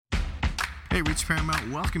Hey, Rich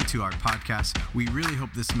Paramount, welcome to our podcast. We really hope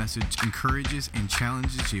this message encourages and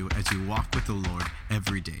challenges you as you walk with the Lord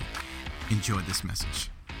every day. Enjoy this message.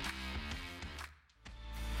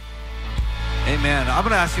 Amen. I'm going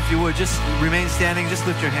to ask you if you would just remain standing, just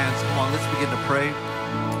lift your hands. Come on, let's begin to pray.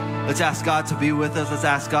 Let's ask God to be with us. Let's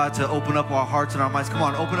ask God to open up our hearts and our minds. Come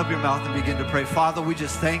on, open up your mouth and begin to pray. Father, we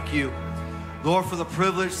just thank you, Lord, for the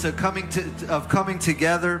privilege of coming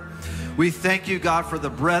together. We thank you, God, for the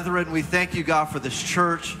brethren. We thank you, God, for this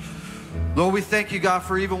church. Lord, we thank you, God,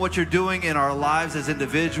 for even what you're doing in our lives as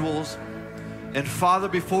individuals. And Father,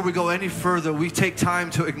 before we go any further, we take time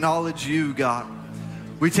to acknowledge you, God.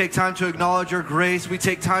 We take time to acknowledge your grace. We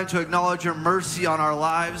take time to acknowledge your mercy on our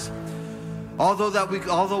lives.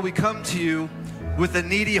 Although we come to you with a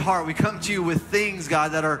needy heart, we come to you with things,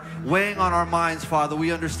 God, that are weighing on our minds, Father,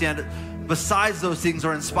 we understand it. Besides those things,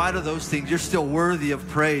 or in spite of those things, you're still worthy of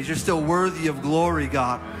praise. You're still worthy of glory,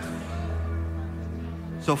 God.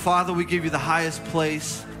 So, Father, we give you the highest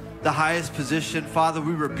place, the highest position. Father,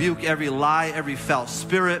 we rebuke every lie, every foul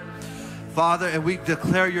spirit, Father, and we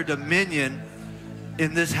declare your dominion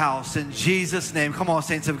in this house. In Jesus' name. Come on,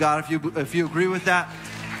 saints of God, if you agree with that,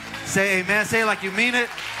 say amen. Say it like you mean it.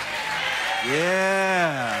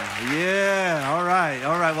 Yeah. All right.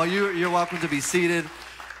 Well, you're welcome to be seated.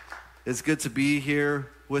 It's good to be here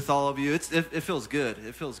with all of you. It feels good.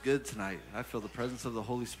 It feels good tonight. I feel the presence of the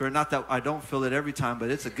Holy Spirit. Not that I don't feel it every time, but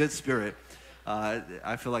it's a good spirit.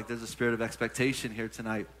 I feel like there's a spirit of expectation here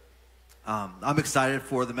tonight. I'm excited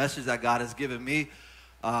for the message that God has given me.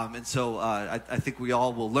 And so I think we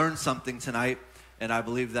all will learn something tonight. And I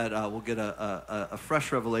believe that we'll get a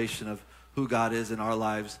fresh revelation of who God is in our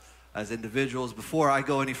lives as individuals. Before I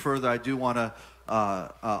go any further, I do want to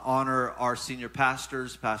honor our senior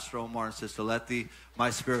pastors, Pastor Omar and Sister Letty, my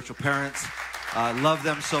spiritual parents. I love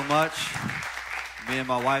them so much. Me and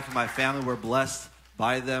my wife and my family, we're blessed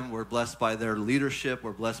by them. We're blessed by their leadership.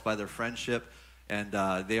 We're blessed by their friendship. And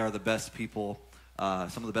they are the best people,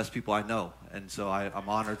 some of the best people I know. And so I'm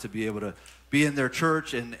honored to be able to be in their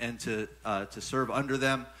church and to serve under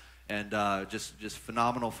them. And just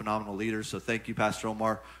phenomenal leaders. So thank you, Pastor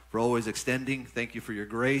Omar, for always extending. Thank you for your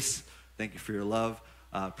grace. Thank you for your love.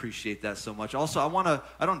 Appreciate that so much. Also,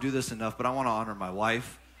 I don't do this enough, but I want to honor my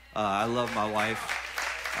wife. I love my wife.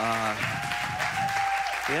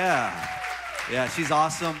 Yeah, she's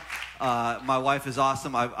awesome. My wife is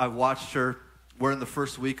awesome. I've watched her. We're in the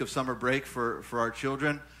first week of summer break for our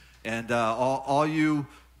children. And all you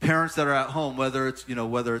parents that are at home, whether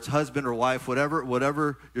it's husband or wife,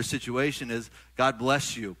 whatever your situation is, God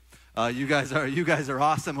bless you. You guys are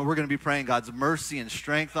awesome, and we're going to be praying God's mercy and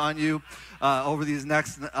strength on you over these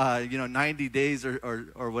next 90 days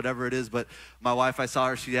or whatever it is. But my wife, I saw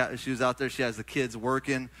her; she was out there. She has the kids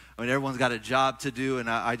working. I mean, everyone's got a job to do, and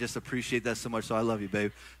I just appreciate that so much. So I love you,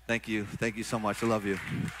 babe. Thank you so much. I love you.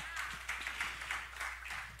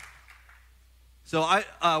 So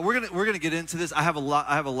we're gonna get into this. I have a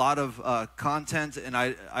lot of content, and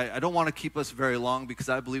I don't want to keep us very long because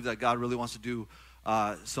I believe that God really wants to do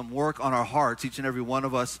some work on our hearts, each and every one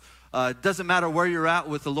of us. Doesn't matter where you're at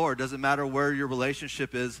with the Lord. Doesn't matter where your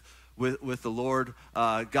relationship is with the Lord.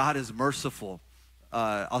 God is merciful.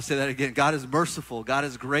 I'll say that again. God is merciful. God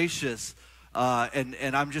is gracious.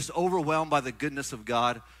 And I'm just overwhelmed by the goodness of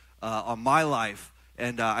God on my life.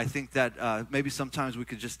 And I think that maybe sometimes we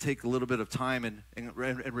could just take a little bit of time and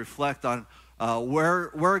reflect on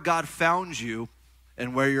where God found you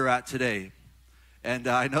and where you're at today. And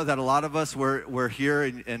I know that a lot of us, we're here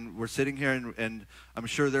and we're sitting here, and I'm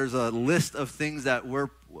sure there's a list of things that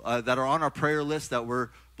that are on our prayer list that we're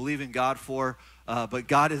believing God for. But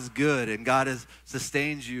God is good, and God has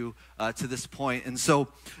sustained you to this point. And so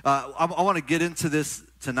I want to get into this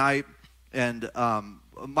tonight, and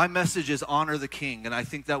my message is honor the King. And I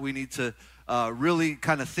think that we need to really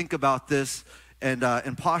kind of think about this and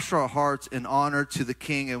posture our hearts in honor to the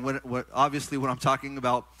King. And obviously what I'm talking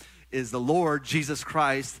about is the Lord Jesus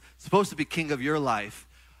Christ, supposed to be King of your life.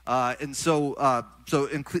 And so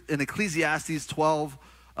in Ecclesiastes 12,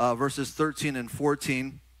 verses 13 and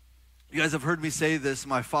 14, you guys have heard me say this.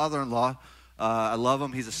 My father-in-law, I love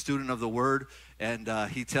him. He's a student of the Word, and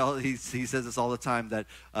he says this all the time, that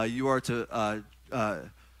you are to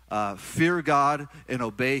fear God and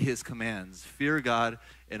obey His commands. Fear God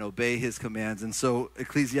and obey His commands. And so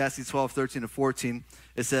Ecclesiastes 12, 13 and 14.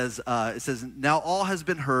 It says, now all has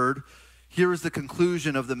been heard. Here is the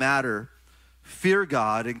conclusion of the matter. Fear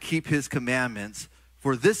God and keep His commandments,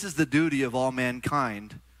 for this is the duty of all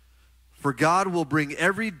mankind. For God will bring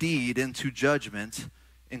every deed into judgment,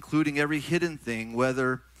 including every hidden thing,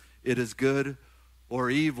 whether it is good or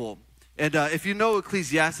evil. And if you know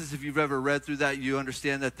Ecclesiastes, if you've ever read through that, you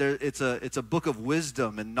understand that it's a book of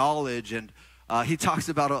wisdom and knowledge, and he talks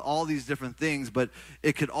about all these different things, but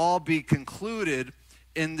it could all be concluded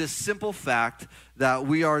in this simple fact that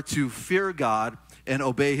we are to fear God and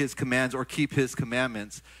obey his commands or keep his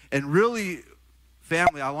commandments. And really,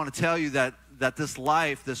 family, I want to tell you that this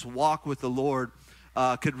life, this walk with the Lord,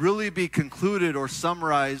 could really be concluded or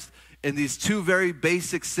summarized in these two very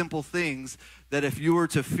basic, simple things, that if you were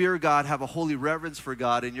to fear God, have a holy reverence for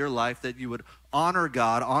God in your life, that you would honor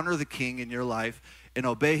God, honor the King in your life, and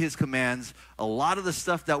obey his commands. A lot of the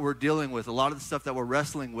stuff that we're dealing with, a lot of the stuff that we're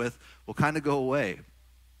wrestling with will kind of go away.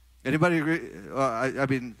 Anybody agree? I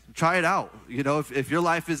mean, try it out. You know, if your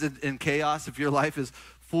life is in chaos, if your life is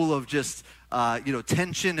full of just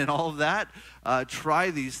tension and all of that, try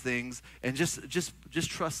these things and just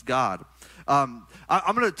trust God. I'm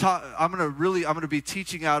going to be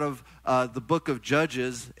teaching out of the book of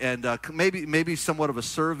Judges, and maybe somewhat of a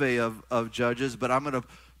survey of Judges, but I'm going to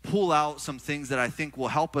pull out some things that I think will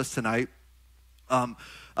help us tonight. And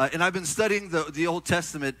I've been studying the Old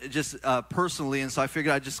Testament just personally, and so I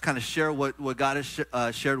figured I'd just kind of share what God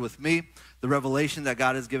has shared with me, the revelation that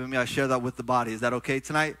God has given me. I share that with the body. Is that okay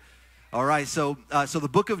tonight? All right, so the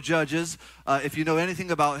book of Judges, if you know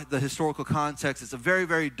anything about the historical context, it's a very,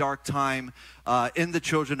 very dark time in the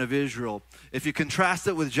children of Israel. If you contrast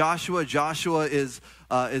it with Joshua, Joshua is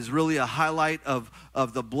really a highlight of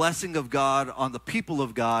the blessing of God on the people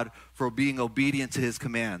of God for being obedient to his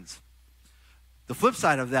commands. The flip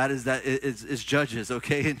side of that is Judges,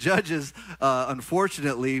 okay? And Judges,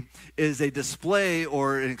 unfortunately, is a display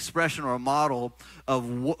or an expression or a model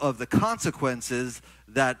of the consequences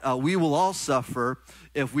that we will all suffer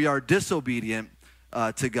if we are disobedient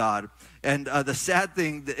to God. And the sad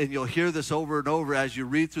thing, and you'll hear this over and over as you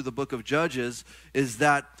read through the book of Judges, is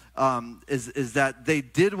that they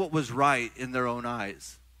did what was right in their own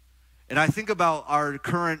eyes. And I think about our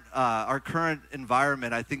current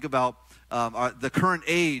environment. I think about the current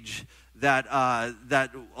age that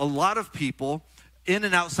a lot of people in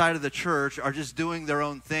and outside of the church are just doing their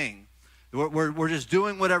own thing. We're just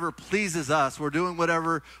doing whatever pleases us. We're doing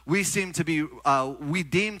whatever we deem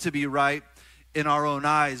to be right in our own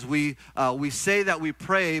eyes. We say that we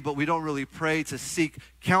pray, but we don't really pray to seek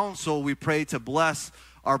counsel. We pray to bless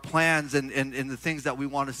our plans and the things that we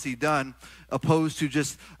want to see done, opposed to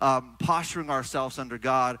just posturing ourselves under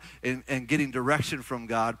God and getting direction from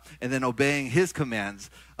God and then obeying his commands.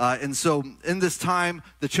 And so in this time,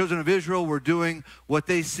 the children of Israel were doing what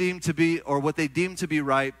they seemed to be, or what they deemed to be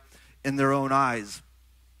right in their own eyes.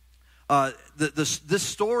 This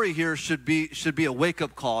story here should be a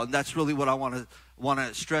wake-up call, and that's really what I want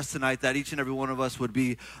to stress tonight, that each and every one of us would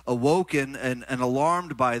be awoken and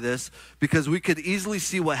alarmed by this, because we could easily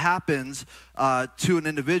see what happens to an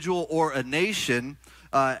individual or a nation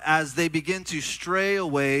as they begin to stray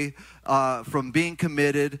away from being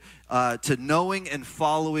committed to knowing and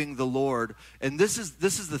following the Lord. And this is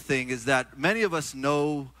the thing, is that many of us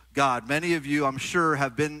know God. Many of you, I'm sure,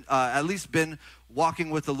 have been at least been walking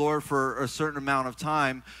with the Lord for a certain amount of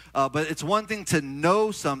time. But it's one thing to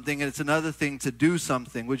know something, and it's another thing to do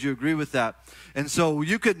something. Would you agree with that? And so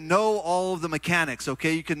you could know all of the mechanics,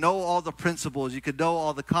 okay? You could know all the principles. You could know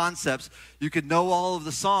all the concepts. You could know all of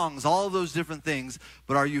the songs, all of those different things.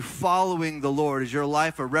 But are you following the Lord? Is your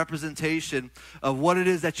life a representation of what it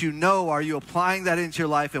is that you know? Are you applying that into your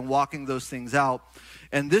life and walking those things out?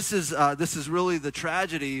 And this is really the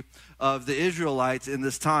tragedy of the Israelites in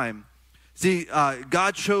this time. See,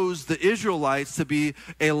 God chose the Israelites to be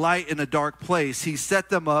a light in a dark place. He set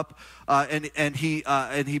them up and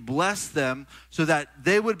he blessed them so that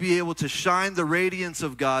they would be able to shine the radiance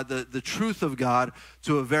of God, the truth of God,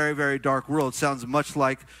 to a very, very dark world. It sounds much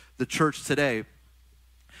like the church today.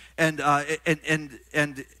 And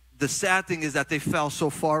the sad thing is that they fell so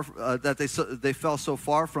far they fell so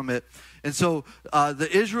far from it. And so the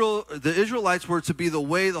Israelites were to be the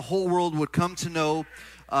way the whole world would come to know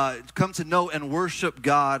and worship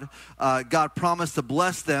God. God promised to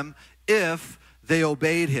bless them if they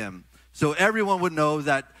obeyed him. So everyone would know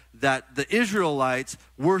that the Israelites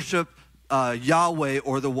worship Yahweh,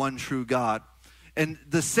 or the one true God. And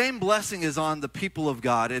the same blessing is on the people of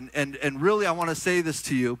God. And really, I want to say this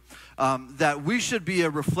to you, that we should be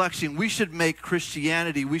a reflection. We should make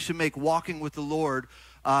Christianity, we should make walking with the Lord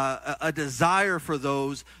a desire for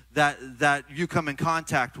those that you come in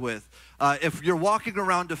contact with. If you're walking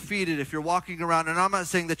around defeated, if you're walking around, and I'm not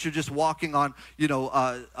saying that you're just walking on,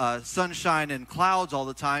 sunshine and clouds all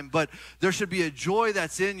the time, but there should be a joy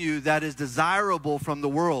that's in you that is desirable from the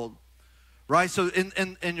world. right? So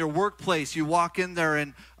in your workplace, you walk in there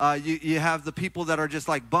and you have the people that are just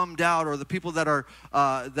like bummed out, or the people that are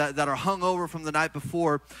hungover from the night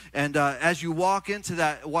before. And as you walk into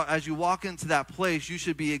that place, you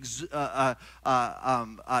should be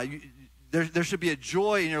there should be a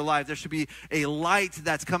joy in your life. There should be a light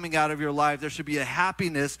that's coming out of your life. There should be a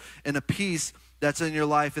happiness and a peace that's in your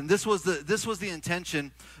life. And this was the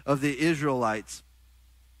intention of the Israelites.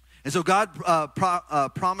 And so God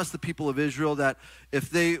promised the people of Israel that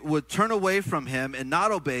if they would turn away from him and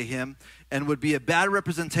not obey him, and would be a bad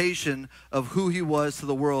representation of who he was to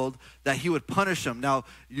the world, that he would punish them. Now,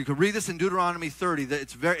 you can read this in Deuteronomy 30.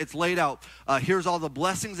 That it's laid out. Here's all the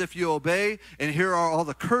blessings if you obey, and here are all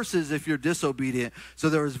the curses if you're disobedient. So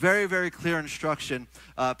there was very, very clear instruction.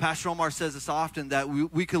 Pastor Omar says this often, that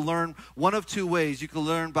we can learn one of two ways. You can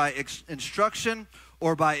learn by instruction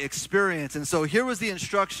or by experience. And so here was the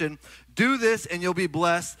instruction: do this and you'll be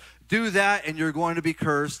blessed. Do that and you're going to be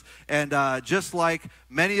cursed. And just like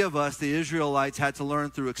many of us, the Israelites had to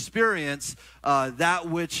learn through experience that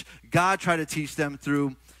which God tried to teach them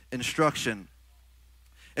through instruction.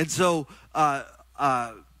 And so the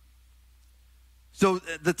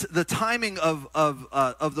timing of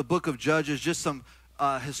the book of Judges, just some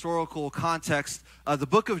historical context. The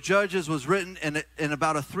book of Judges was written in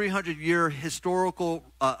about a 300-year historical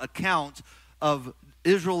account of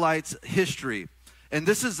Israelites' history. And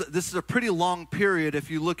this is a pretty long period. If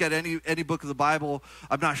you look at any book of the Bible,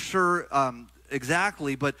 I'm not sure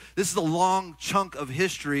exactly, but this is a long chunk of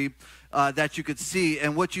history that you could see.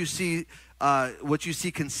 And what you see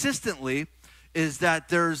consistently is that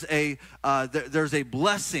there's a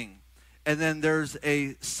blessing, and then there's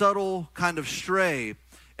a subtle kind of stray,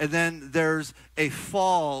 and then there's a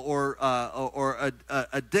fall or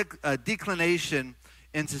a declination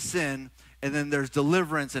into sin. And then there's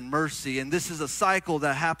deliverance and mercy. And this is a cycle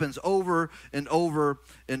that happens over and over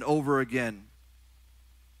and over again.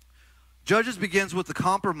 Judges begins with the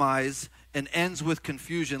compromise and ends with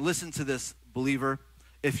confusion. Listen to this, believer.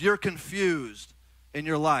 If you're confused in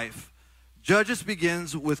your life, Judges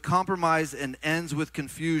begins with compromise and ends with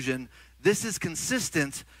confusion. This is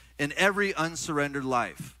consistent in every unsurrendered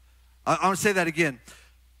life. I'm going to say that again.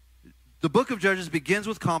 The book of Judges begins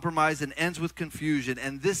with compromise and ends with confusion,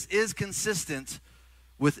 and this is consistent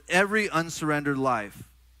with every unsurrendered life.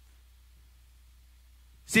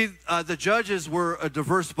 See, the judges were a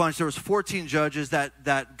diverse bunch. There was 14 judges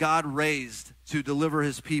that God raised to deliver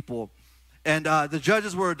his people. And the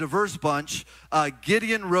judges were a diverse bunch.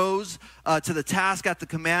 Gideon rose to the task at the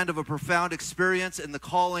command of a profound experience in the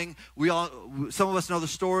calling. Some of us know the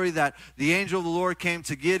story that the angel of the Lord came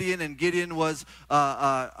to Gideon, and Gideon was the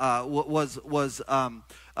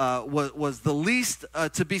least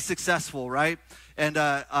to be successful, right? And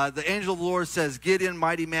the angel of the Lord says, "Gideon,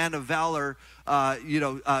 mighty man of valor,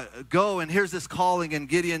 go." And here's this calling, and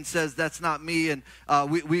Gideon says, "That's not me." And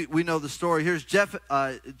we know the story. Here's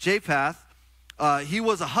Jephthah. He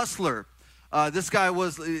was a hustler. This guy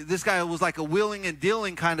was like a wheeling and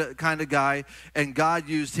dealing kind of guy, and God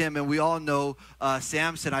used him. And we all know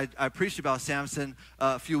Samson. I preached about Samson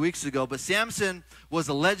a few weeks ago, but Samson was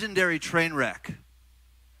a legendary train wreck.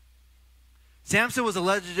 Samson was a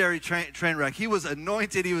legendary train wreck. He was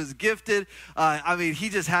anointed. He was gifted. He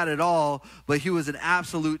just had it all, but he was an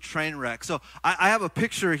absolute train wreck. So I have a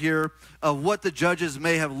picture here of what the judges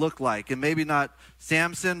may have looked like, and maybe not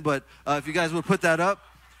Samson, but if you guys would put that up.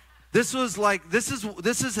 This is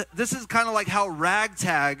kind of like how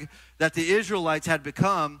ragtag that the Israelites had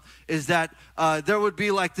become, is that there would be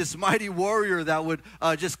like this mighty warrior that would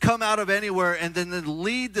just come out of anywhere and then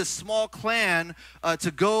lead this small clan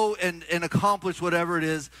to go and accomplish whatever it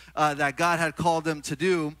is that God had called them to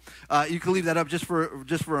do. You can leave that up just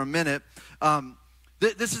for a minute.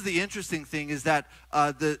 This is the interesting thing, is that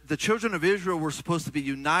the children of Israel were supposed to be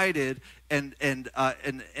united and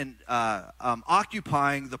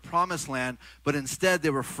occupying the promised land, but instead they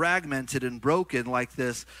were fragmented and broken like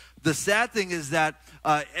this. The sad thing is that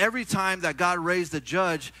every time that God raised a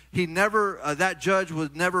judge, that judge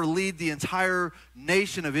would never lead the entire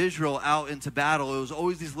nation of Israel out into battle. It was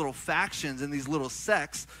always these little factions and these little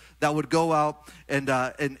sects that would go out and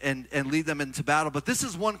lead them into battle. But this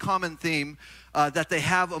is one common theme that they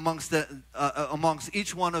have amongst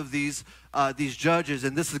each one of these judges,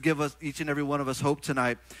 and this will give us, each and every one of us, hope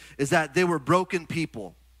tonight, is that they were broken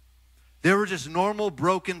people. They were just normal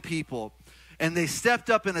broken people. and they stepped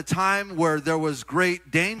up in a time where there was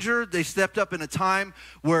great danger. They stepped up in a time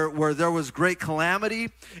where there was great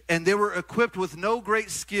calamity, and they were equipped with no great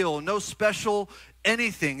skill, no special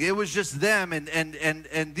anything. It was just them,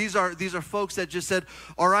 and these are folks that just said,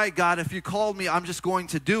 all right, God, if you called me, I'm just going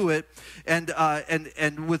to do it. And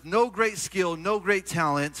with no great skill, no great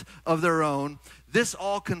talent of their own, this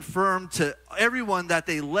all confirmed to everyone that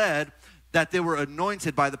they led that they were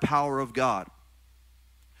anointed by the power of God.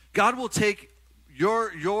 God will take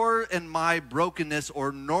your and my brokenness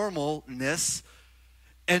or normalness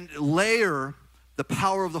and layer the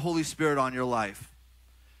power of the Holy Spirit on your life.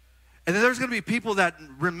 And then there's going to be people that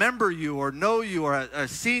remember you or know you or have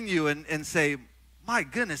seen you and say, my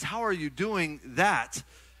goodness, how are you doing that?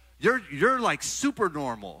 You're like super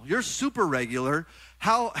normal. You're super regular.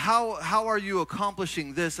 How are you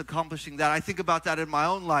accomplishing this, accomplishing that? I think about that in my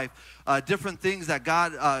own life. Different things that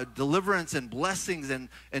God, deliverance and blessings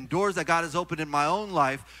and doors that God has opened in my own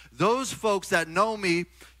life. Those folks that know me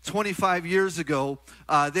 25 years ago,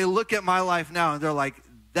 they look at my life now and they're like,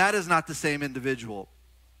 that is not the same individual.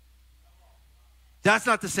 That's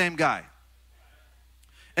not the same guy.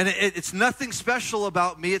 And it's nothing special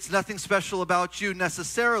about me. It's nothing special about you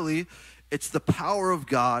necessarily. It's the power of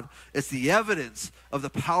God. It's the evidence of the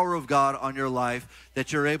power of God on your life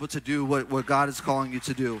that you're able to do what God is calling you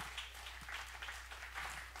to do.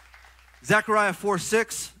 Zechariah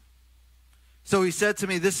 4:6. So he said to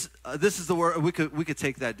me, this is the word. We could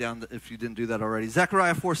take that down if you didn't do that already.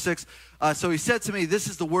 Zechariah 4:6. So he said to me, this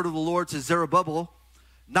is the word of the Lord to Zerubbabel.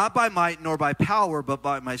 Not by might nor by power, but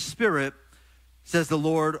by my spirit, says the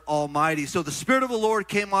Lord Almighty. So the Spirit of the Lord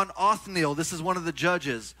came on Othniel. This is one of the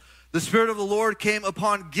judges. The Spirit of the Lord came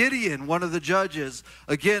upon Gideon, one of the judges.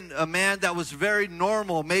 Again, a man that was very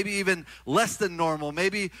normal, maybe even less than normal,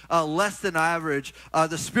 maybe less than average.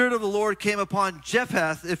 The Spirit of the Lord came upon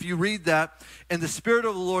Jephthah, if you read that. And the Spirit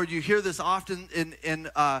of the Lord, you hear this often in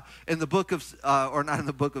the book of, or not in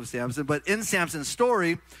the book of Samson, but in Samson's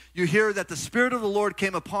story, you hear that the Spirit of the Lord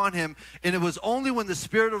came upon him. And it was only when the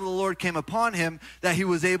Spirit of the Lord came upon him that he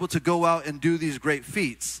was able to go out and do these great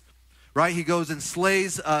feats. Right, he goes and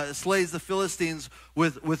slays the Philistines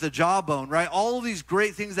with a jawbone. Right, all of these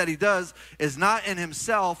great things that he does is not in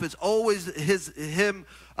himself. It's always him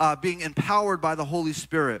being empowered by the Holy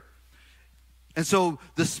Spirit. And so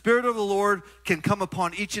the Spirit of the Lord can come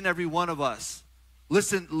upon each and every one of us.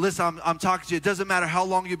 Listen, I'm talking to you. It doesn't matter how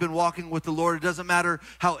long you've been walking with the Lord. It doesn't matter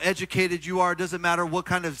how educated you are. It doesn't matter what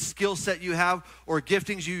kind of skill set you have or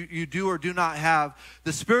giftings you do or do not have.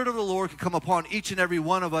 The Spirit of the Lord can come upon each and every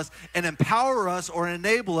one of us and empower us or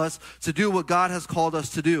enable us to do what God has called us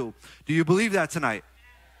to do. Do you believe that tonight?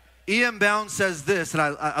 E.M. Bounds says this, and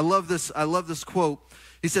I love this. I love this quote.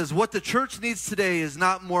 He says, what the church needs today is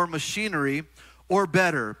not more machinery or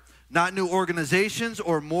better, not new organizations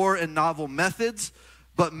or more and novel methods,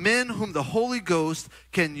 but men whom the Holy Ghost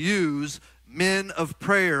can use, men of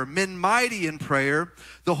prayer, men mighty in prayer.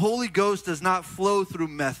 The Holy Ghost does not flow through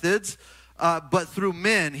methods, but through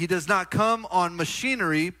men. He does not come on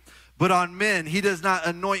machinery, but on men. He does not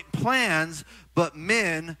anoint plans, but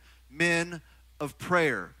men of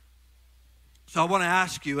prayer. So I want to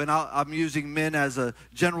ask you, and I'm using men as a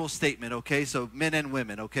general statement, okay? So men and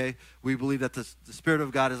women, okay? We believe that the Spirit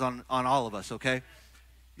of God is on all of us, okay?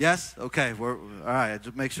 Yes? Okay, all right,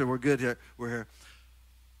 just make sure we're good here. We're here.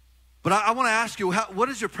 But I want to ask you, what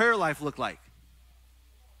does your prayer life look like?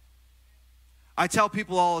 I tell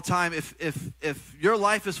people all the time, if your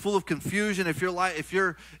life is full of confusion, if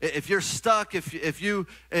you're stuck, if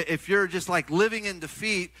you're just like living in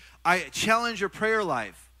defeat, I challenge your prayer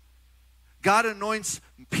life. God anoints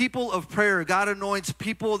people of prayer. God anoints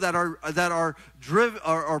people that are driven,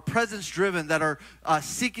 are presence driven, that are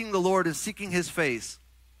seeking the Lord and seeking His face.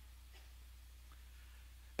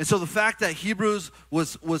 And so the fact that Hebrews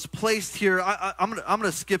was placed here, I'm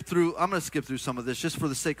gonna skip through some of this just for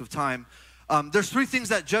the sake of time. There's three things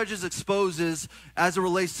that Judges exposes as it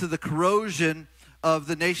relates to the corrosion of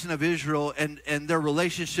the nation of Israel and their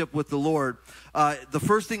relationship with the Lord. The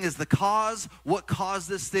first thing is the cause. What caused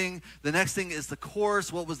this thing? The next thing is the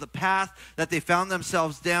course. What was the path that they found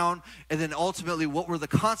themselves down? And then ultimately, what were the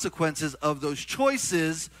consequences of those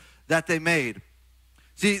choices that they made?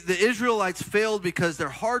 See, the Israelites failed because their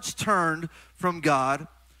hearts turned from God.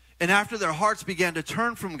 And after their hearts began to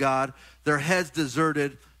turn from God, their heads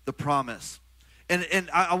deserted the promise.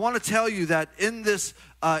 And I want to tell you that in this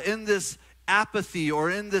apathy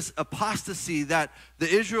or in this apostasy that the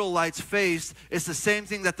Israelites faced, it's the same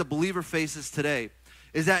thing that the believer faces today.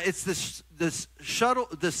 Is that it's this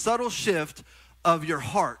subtle shift of your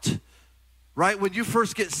heart. right? When you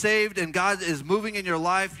first get saved and God is moving in your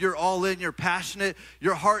life, you're all in, you're passionate,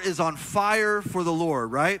 your heart is on fire for the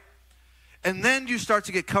Lord, right? And then you start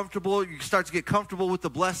to get comfortable, with the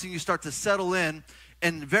blessing, you start to settle in,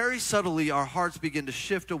 and very subtly our hearts begin to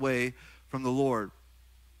shift away from the Lord.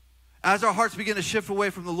 As our hearts begin to shift away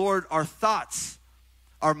from the Lord, our thoughts,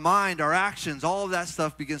 our mind, our actions, all of that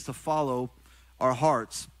stuff begins to follow our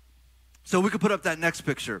hearts. So we could put up that next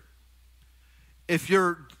picture. If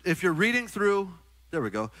you're reading through, there we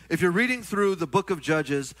go. If you're reading through the book of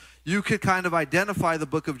Judges, you could kind of identify the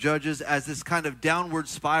book of Judges as this kind of downward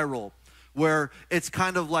spiral, where it's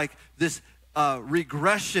kind of like this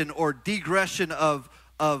regression or degression of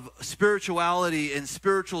spirituality and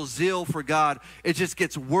spiritual zeal for God. It just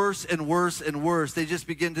gets worse and worse and worse. They just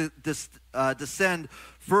begin to descend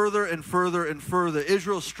further and further and further.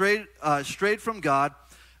 Israel strayed from God,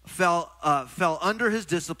 fell under his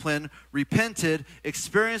discipline, repented,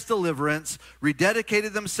 experienced deliverance,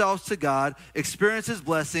 rededicated themselves to God, experienced his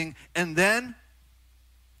blessing, and then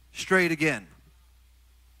strayed again.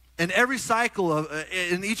 In every cycle,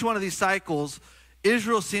 in each one of these cycles,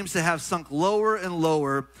 Israel seems to have sunk lower and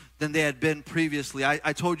lower than they had been previously.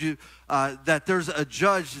 I told you that there's a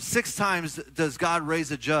judge. 6 times does God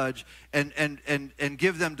raise a judge and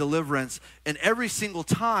give them deliverance. And every single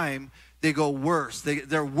time they go worse.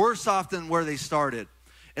 They're worse off than where they started.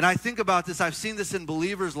 And I think about this, I've seen this in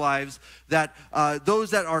believers' lives, that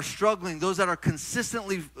those that are struggling, those that are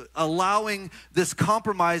consistently allowing this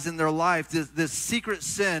compromise in their life, this secret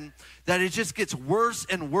sin, that it just gets worse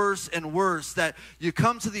and worse and worse, that you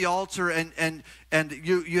come to the altar and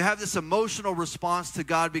you have this emotional response to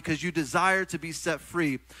God because you desire to be set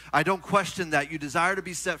free. I don't question that. You desire to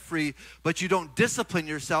be set free, but you don't discipline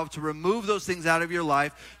yourself to remove those things out of your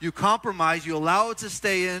life. You compromise, you allow it to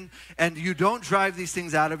stay in, and you don't drive these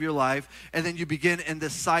things out of your life, and then you begin in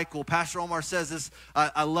this cycle. Pastor Omar says this,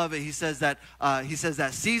 I love it. He says that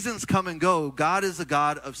seasons come and go. God is a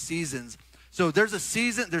God of seasons. So there's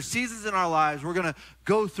seasons in our lives. We're going to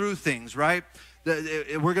go through things, right?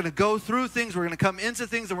 We're going to go through things. We're going to come into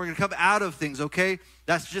things, and we're going to come out of things, okay?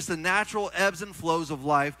 That's just the natural ebbs and flows of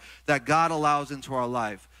life that God allows into our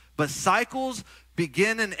life. But cycles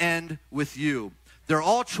begin and end with you. They're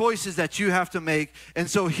all choices that you have to make. And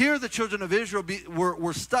so here the children of Israel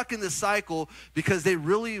were stuck in this cycle because they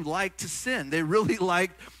really liked to sin. They really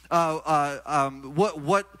liked what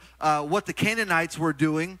the Canaanites were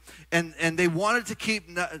doing, and they wanted to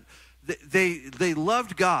keep. They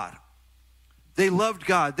loved God. They loved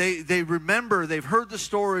God. They remember. They've heard the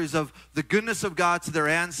stories of the goodness of God to their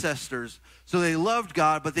ancestors. So they loved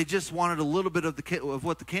God, but they just wanted a little bit of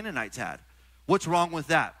what the Canaanites had. What's wrong with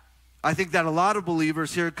that? I think that a lot of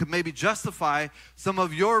believers here could maybe justify some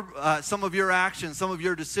of your actions, some of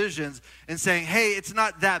your decisions, and saying, hey, it's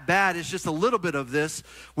not that bad. It's just a little bit of this,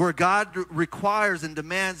 where God requires and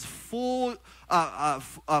demands full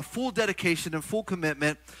dedication and full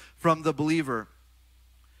commitment from the believer.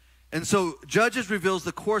 And so Judges reveals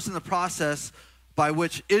the course and the process by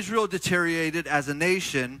which Israel deteriorated as a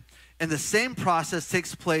nation, and the same process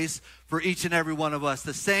takes place for each and every one of us. On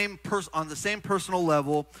the same personal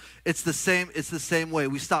level, it's the same way.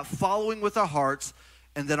 We stop following with our hearts,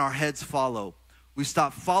 and then our heads follow. We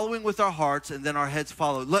stop following with our hearts, and then our heads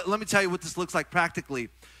follow. Let me tell you what this looks like practically.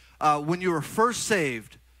 When you were first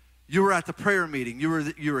saved, you were at the prayer meeting.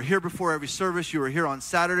 You were here before every service. You were here on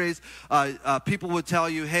Saturdays. People would tell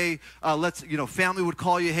you, hey, family would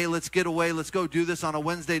call you, hey, let's get away. Let's go do this on a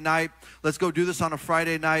Wednesday night. Let's go do this on a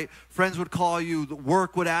Friday night. Friends would call you.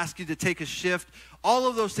 Work would ask you to take a shift. All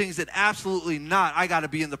of those things that absolutely not. I got to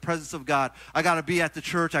be in the presence of God. I got to be at the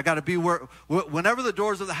church. I got to be whenever the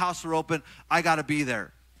doors of the house are open, I got to be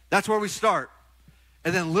there. That's where we start.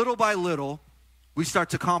 And then little by little, we start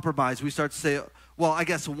to compromise. We start to say, well, I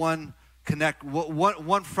guess one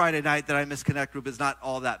Friday night that I miss Connect Group is not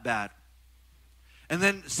all that bad. And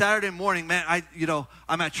then Saturday morning, man,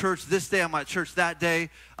 I'm at church this day, I'm at church that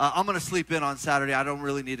day. I'm going to sleep in on Saturday. I don't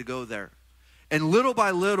really need to go there. And little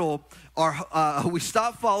by little, we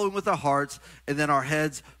stop following with our hearts, and then our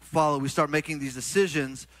heads follow. We start making these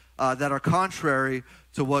decisions that are contrary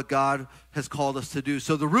to what God has called us to do.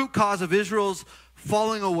 So the root cause of Israel's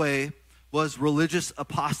falling away was religious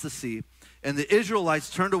apostasy. And the Israelites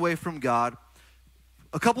turned away from God.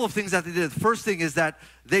 A couple of things that they did. The first thing is that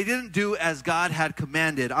they didn't do as God had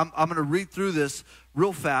commanded. I'm going to read through this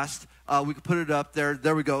real fast. We can put it up there.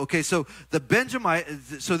 There we go. Okay, so this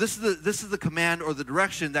is the command or the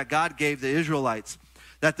direction that God gave the Israelites.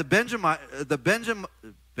 That the Benjamites,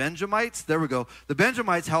 there we go. The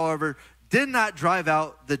Benjamites, however, did not drive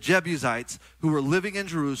out the Jebusites who were living in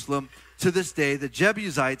Jerusalem. To this day, the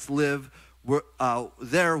Jebusites live were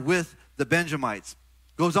there with the Benjamites.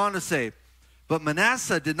 Goes on to say, but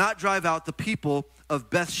Manasseh did not drive out the people of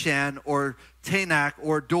Bethshan or Tanakh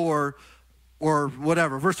or Dor or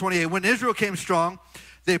whatever. Verse 28, when Israel came strong,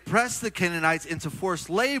 they pressed the Canaanites into forced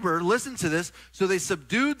labor. Listen to this. So they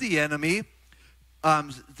subdued the enemy.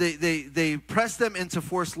 They pressed them into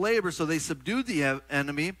forced labor, so they subdued the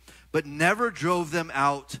enemy, but never drove them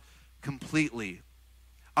out completely.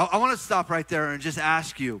 I want to stop right there and just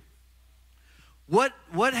ask you, what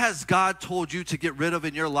has God told you to get rid of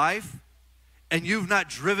in your life, and you've not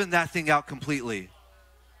driven that thing out completely?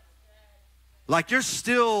 Like you're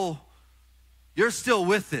still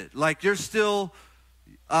with it. Like you're still,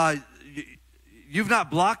 you've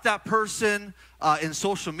not blocked that person in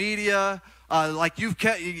social media. Like you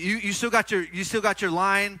still got your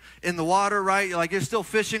line in the water, right? Like you're still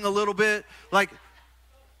fishing a little bit. Like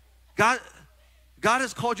God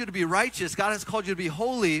has called you to be righteous. God has called you to be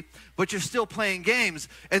holy, but you're still playing games.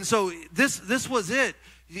 And so this was it.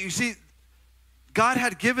 You see, God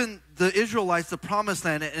had given the Israelites the promised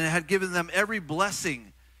land and had given them every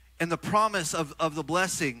blessing and the promise of the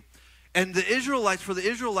blessing. And for the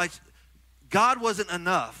Israelites, God wasn't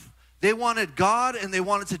enough. They wanted God, and they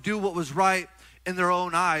wanted to do what was right in their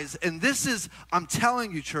own eyes. And this is, I'm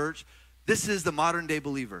telling you, church, this is the modern day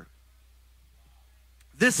believer.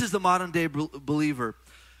 This is the modern day believer.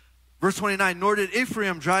 Verse 29, nor did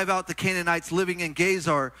Ephraim drive out the Canaanites living in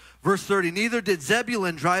Gezer. Verse 30, neither did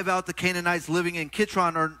Zebulun drive out the Canaanites living in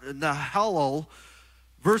Kitron or Nahalol.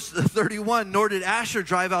 Verse 31, nor did Asher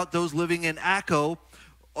drive out those living in Akko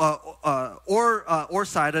or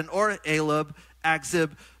Sidon or Alab,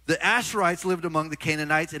 Akzib. The Asherites lived among the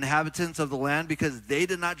Canaanites, inhabitants of the land, because they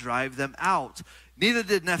did not drive them out. Neither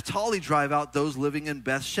did Naphtali drive out those living in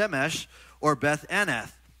Beth Shemesh or Beth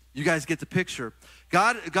Anath. You guys get the picture.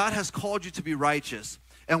 God has called you to be righteous.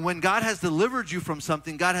 And when God has delivered you from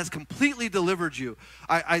something, God has completely delivered you.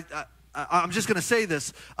 I'm just going to say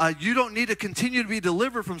this. You don't need to continue to be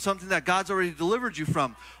delivered from something that God's already delivered you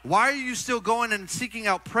from. Why are you still going and seeking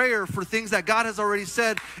out prayer for things that God has already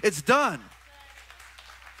said it's done?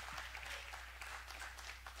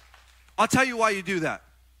 I'll tell you why you do that.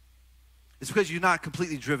 It's because you're not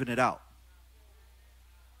completely driven it out.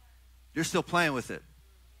 You're still playing with it.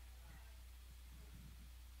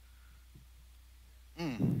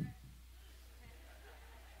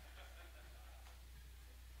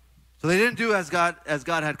 So they didn't do as God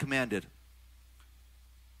had commanded.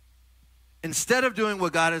 Instead of doing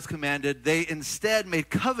what God has commanded, they instead made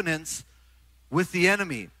covenants with the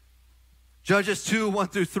enemy. Judges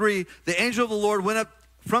 2:1-3, the angel of the Lord went up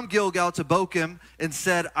from Gilgal to Bochim and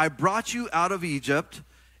said, I brought you out of Egypt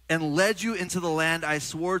and led you into the land I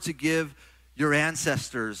swore to give your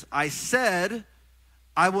ancestors. I said,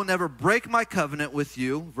 I will never break my covenant with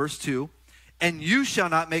you, verse 2, and you shall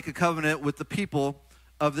not make a covenant with the people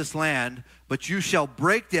of this land, but you shall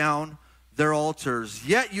break down their altars.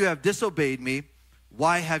 Yet you have disobeyed me.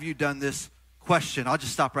 Why have you done this? Question. I'll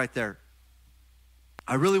just stop right there.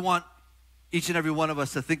 I really want each and every one of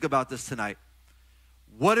us to think about this tonight.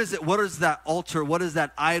 What is it? What is that altar? What is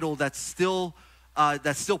that idol that's still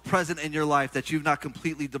present in your life that you've not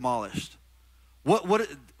completely demolished? What?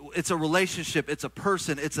 It's a relationship. It's a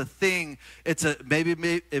person. It's a thing.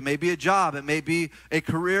 It may be a job. It may be a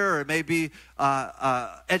career. It may be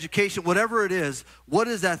education. Whatever it is, what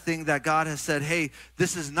is that thing that God has said? Hey,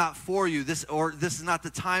 this is not for you. This is not the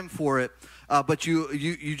time for it. But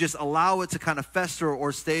you just allow it to kind of fester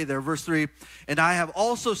or stay there. Verse 3, and I have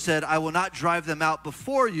also said, I will not drive them out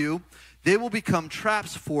before you. They will become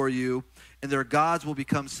traps for you, and their gods will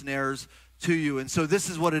become snares to you. And so this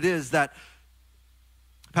is what it is that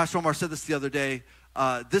Pastor Omar said this the other day.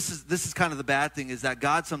 This is kind of the bad thing, is that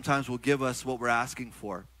God sometimes will give us what we're asking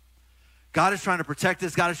for. God is trying to protect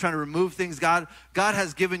us. God is trying to remove things. God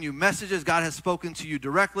has given you messages. God has spoken to you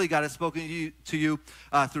directly. God has spoken to you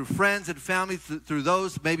through friends and family, through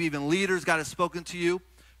those, maybe even leaders. God has spoken to you,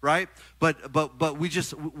 right? But we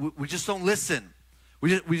just don't listen.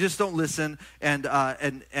 We just don't listen, and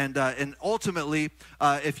ultimately,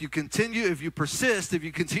 if you persist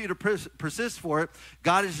to persist for it,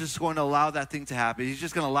 God is just going to allow that thing to happen. He's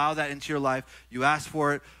just going to allow that into your life. You ask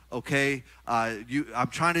for it, okay? I'm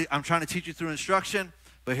trying to teach you through instruction,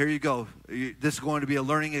 but here you go. This is going to be a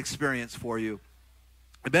learning experience for you.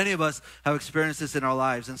 And many of us have experienced this in our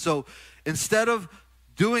lives, and so instead of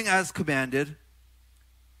doing as commanded,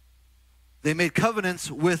 they made covenants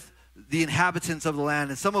with the inhabitants of the land.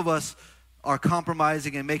 And some of us are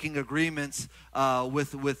compromising and making agreements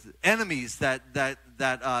with enemies that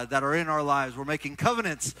are in our lives. We're making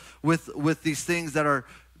covenants with these things that are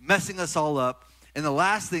messing us all up. And the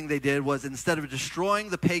last thing they did was, instead of destroying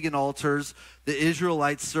the pagan altars, the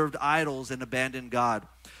Israelites served idols and abandoned God.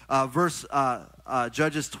 Judges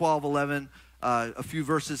 12:11, a few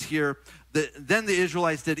verses here. Then the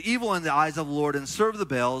Israelites did evil in the eyes of the Lord and served the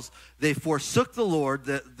Baals. They forsook the Lord,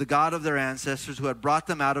 the God of their ancestors who had brought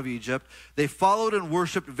them out of Egypt. They followed and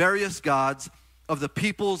worshipped various gods of the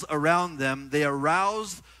peoples around them. They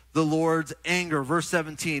aroused the Lord's anger. Verse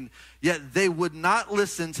 17, yet they would not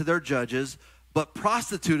listen to their judges, but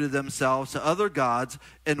prostituted themselves to other gods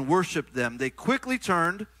and worshiped them. They quickly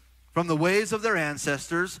turned from the ways of their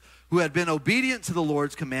ancestors who had been obedient to the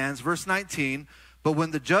Lord's commands. Verse 19, but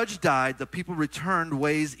when the judge died, the people returned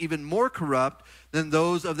ways even more corrupt than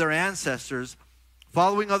those of their ancestors,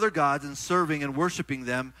 following other gods and serving and worshiping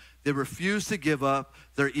them. They refused to give up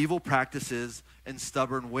their evil practices and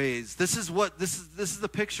stubborn ways. This is the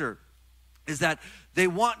picture, is that they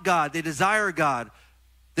want God, they desire God,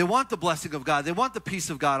 they want the blessing of God, they want the peace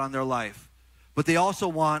of God on their life, but they also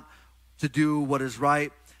want to do what is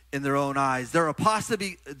right in their own eyes. Their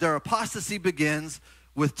apostasy begins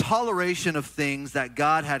with toleration of things that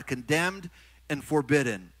God had condemned and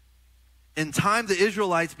forbidden. In time, the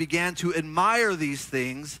Israelites began to admire these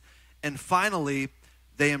things, and finally,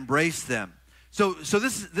 they embraced them. So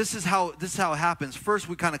this is how it happens. First,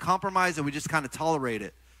 we kind of compromise and we just kind of tolerate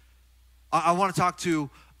it. I want to talk to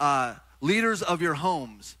leaders of your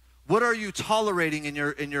homes. What are you tolerating in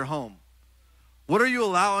your home? What are you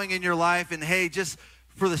allowing in your life? And hey, just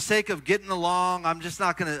for the sake of getting along, I'm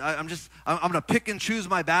gonna pick and choose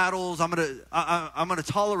my battles. I'm gonna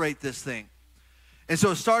tolerate this thing. And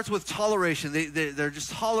so it starts with toleration. They're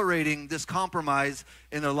just tolerating this compromise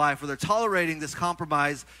in their life, or they're tolerating this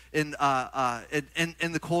compromise in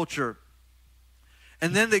the culture.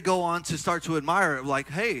 And then they go on to start to admire it, like,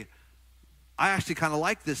 hey, I actually kind of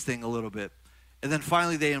like this thing a little bit. And then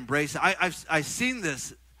finally they embrace it. I've seen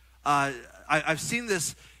this. I've seen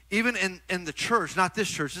this even in the church. Not this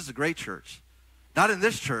church. This is a great church. Not in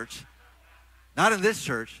this church. Not in this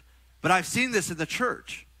church. But I've seen this in the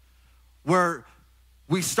church, where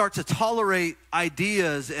we start to tolerate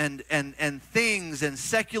ideas and things and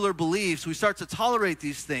secular beliefs. We start to tolerate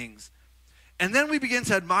these things. And then we begin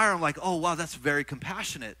to admire them, like, oh, wow, that's very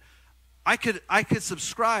compassionate. I could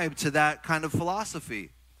subscribe to that kind of philosophy,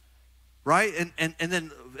 right? And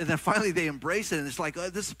then finally they embrace it, and it's like, oh,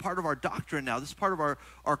 this is part of our doctrine now. This is part of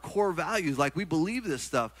our core values. Like, we believe this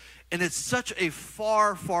stuff. And it's such a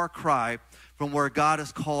far, far cry from where God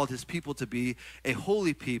has called his people to be, a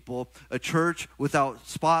holy people, a church without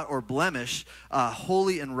spot or blemish,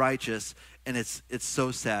 holy and righteous, and it's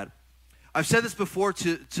so sad. I've said this before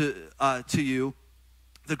to you.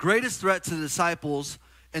 The greatest threat to the disciples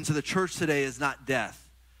and to the church today is not death,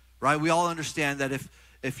 right? We all understand that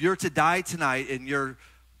if you're to die tonight and you're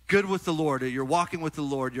good with the Lord, or you're walking with the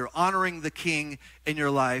Lord, you're honoring the King in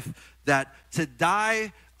your life, that to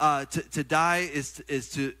die to die is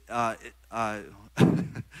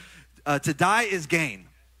gain.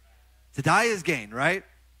 To die is gain, right?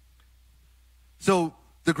 So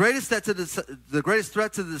the greatest threat to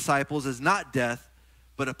the disciples is not death,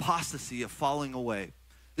 but apostasy, of falling away.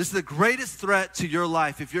 This is the greatest threat to your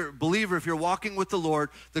life. If you're a believer, if you're walking with the Lord,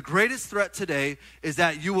 the greatest threat today is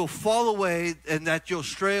that you will fall away and that you'll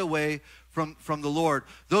stray away from the Lord.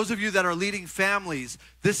 Those of you that are leading families,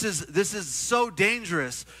 this is so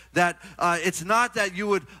dangerous that it's not that you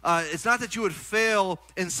would fail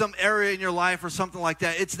in some area in your life or something like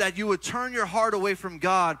that. It's that you would turn your heart away from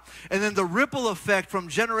God, and then the ripple effect from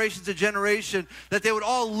generation to generation, that they would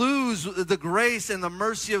all lose the grace and the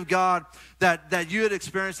mercy of God that you had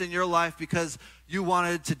experienced in your life because you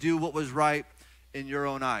wanted to do what was right in your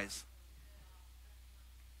own eyes.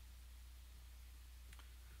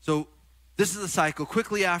 So this is the cycle.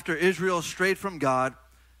 Quickly after Israel strayed from God,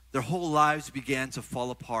 their whole lives began to fall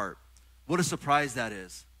apart. What a surprise that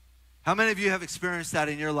is. How many of you have experienced that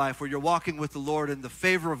in your life, where you're walking with the Lord and the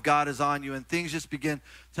favor of God is on you and things just begin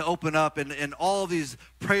to open up and all these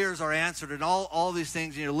prayers are answered and all these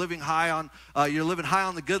things, and you're living high on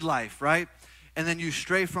the good life, right? And then you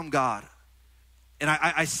stray from God. And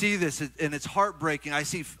I see this, and it's heartbreaking. I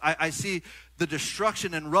see the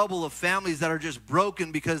destruction and rubble of families that are just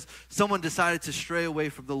broken because someone decided to stray away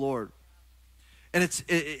from the Lord.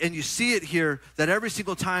 And you see it here, that every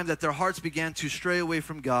single time that their hearts began to stray away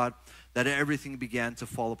from God, that everything began to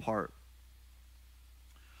fall apart.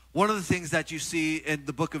 One of the things that you see in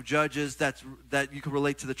the book of Judges that you can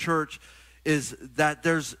relate to the church is that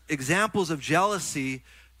there's examples of jealousy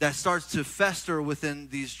that starts to fester within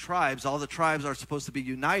these tribes. All the tribes are supposed to be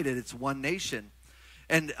united. It's one nation.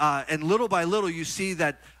 And little by little, you see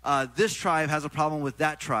that this tribe has a problem with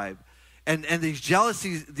that tribe. and these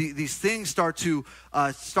jealousies, these things start to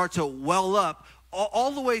well up,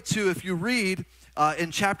 all the way to, if you read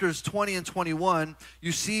in chapters 20 and 21,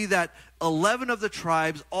 you see that 11 of the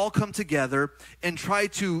tribes all come together and try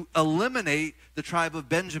to eliminate the tribe of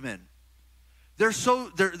Benjamin. They're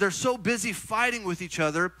so busy fighting with each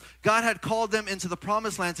other. God had called them into the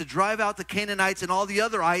promised land to drive out the Canaanites and all the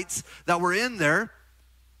other ites that were in there,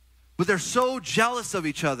 but they're so jealous of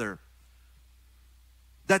each other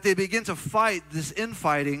that they begin to fight this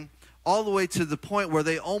infighting all the way to the point where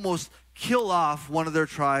they almost kill off one of their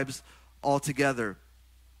tribes altogether.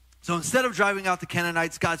 So instead of driving out the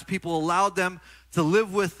Canaanites, God's people allowed them to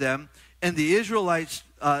live with them, and the Israelites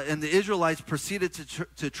proceeded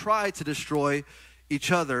to try to destroy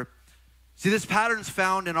each other. See, this pattern's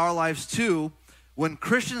found in our lives too when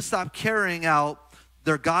Christians stop carrying out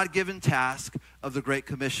their God-given task of the Great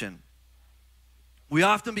Commission. We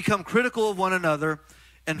often become critical of one another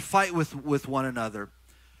and fight with one another.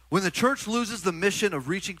 When the church loses the mission of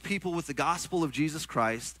reaching people with the gospel of Jesus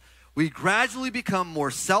Christ, we gradually become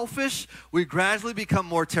more selfish, we gradually become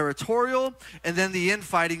more territorial, and then the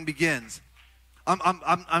infighting begins.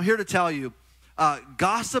 I'm here to tell you,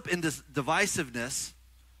 gossip and divisiveness,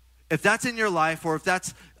 if that's in your life, or if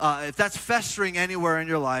that's festering anywhere in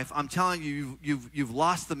your life, I'm telling you, you've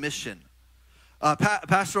lost the mission.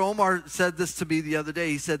 Pastor Omar said this to me the other day.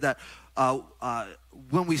 He said that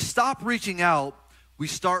when we stop reaching out, we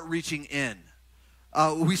start reaching in.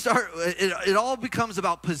 It all becomes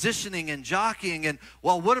about positioning and jockeying and,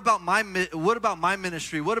 well, what about my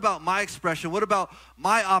ministry? What about my expression? What about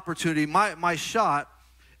my opportunity, my shot?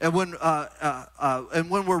 And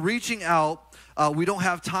when we're reaching out, we don't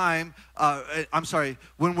have time.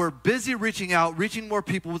 When we're busy reaching out, reaching more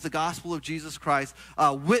people with the gospel of Jesus Christ,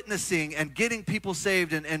 witnessing and getting people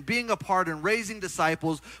saved and being a part and raising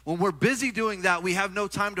disciples, when we're busy doing that, we have no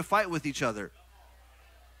time to fight with each other.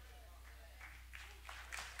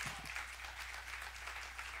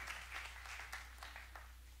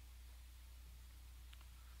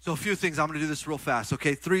 So a few things. I'm going to do this real fast.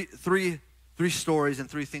 Okay, three stories and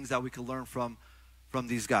three things that we can learn from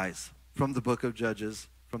these guys, from the book of Judges,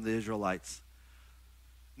 from the Israelites.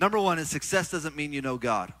 Number one is success doesn't mean you know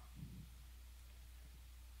God.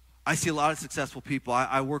 I see a lot of successful people.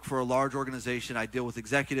 I work for a large organization. I deal with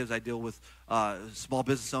executives. I deal with small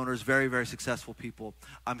business owners, very, very successful people.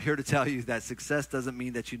 I'm here to tell you that success doesn't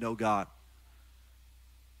mean that you know God.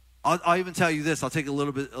 I'll even tell you this. I'll take a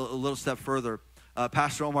little step further.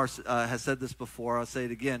 Pastor Omar has said this before. I'll say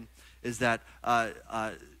it again, is that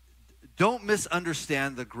don't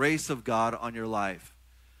misunderstand the grace of God on your life.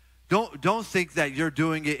 Don't think that you're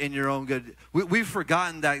doing it in your own good. We've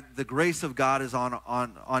forgotten that the grace of God is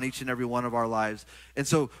on each and every one of our lives. And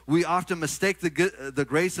so we often mistake the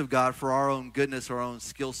grace of God for our own goodness, our own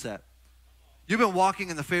skill set. You've been walking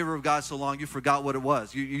in the favor of God so long, you forgot what it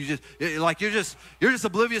was. You're just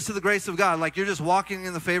oblivious to the grace of God. Like you're just walking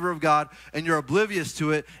in the favor of God, and you're oblivious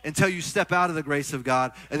to it until you step out of the grace of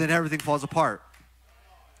God, and then everything falls apart.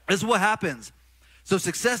 This is what happens. So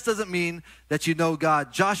success doesn't mean that you know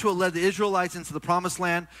God. Joshua led the Israelites into the promised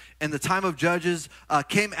land, and the time of Judges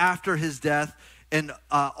came after his death. And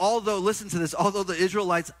although the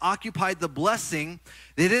Israelites occupied the blessing,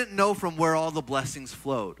 they didn't know from where all the blessings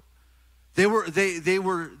flowed. They were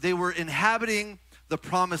inhabiting the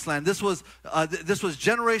promised land. This was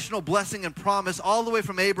generational blessing and promise all the way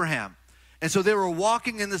from Abraham. And so they were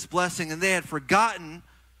walking in this blessing, and they had forgotten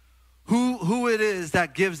who it is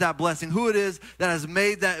that gives that blessing, who it is that has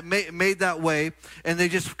made that way, and they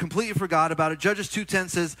just completely forgot about it. Judges 2:10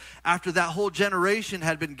 says, after that whole generation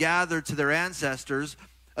had been gathered to their ancestors,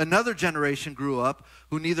 another generation grew up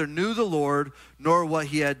who neither knew the Lord nor what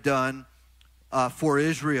he had done for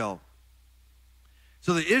Israel.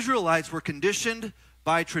 So the Israelites were conditioned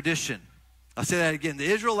by tradition. I'll say that again.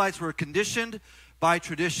 The Israelites were conditioned by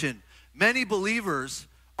tradition. Many believers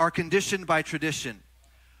are conditioned by tradition.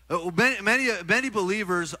 Many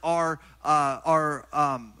believers are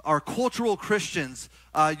cultural Christians.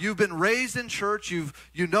 You've been raised in church. You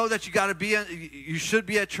know that you should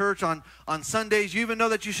be at church on Sundays. You even know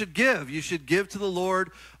that you should give. You should give to the Lord.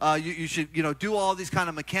 You should do all these kind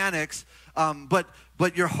of mechanics.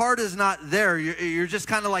 But your heart is not there. You're just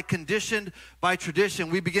kind of like conditioned by tradition.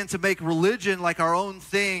 We begin to make religion like our own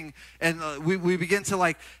thing, and we begin to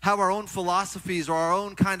like have our own philosophies or our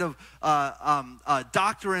own kind of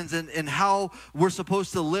doctrines and how we're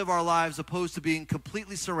supposed to live our lives, opposed to being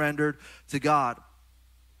completely surrendered to God.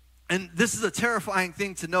 And this is a terrifying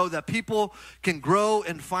thing to know, that people can grow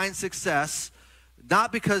and find success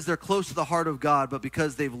not because they're close to the heart of God, but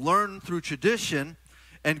because they've learned through tradition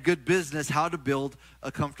and good business how to build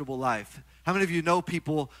a comfortable life. How many of you know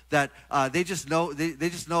people that they just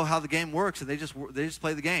know how the game works, and they just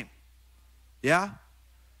play the game? Yeah?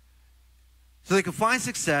 So they can find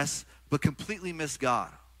success but completely miss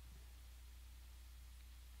God.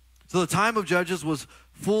 So the time of Judges was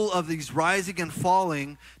full of these rising and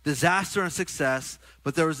falling, disaster and success,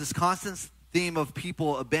 but there was this constant theme of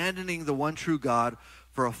people abandoning the one true God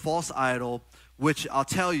for a false idol, which I'll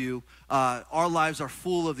tell you, our lives are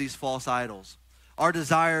full of these false idols. Our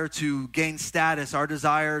desire to gain status, our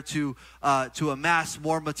desire to amass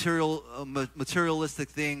more materialistic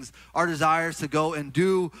things, our desires to go and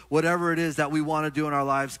do whatever it is that we want to do in our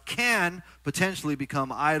lives can potentially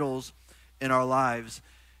become idols in our lives.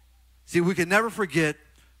 See, we can never forget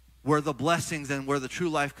where the blessings and where the true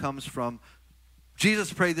life comes from.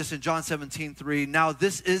 Jesus prayed this in John 17:3. Now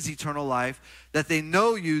this is eternal life, that they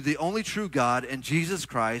know you, the only true God, and Jesus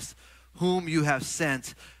Christ, whom you have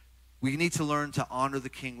sent. We need to learn to honor the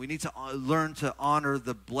King. We need to learn to honor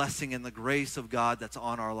the blessing and the grace of God that's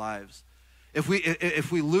on our lives.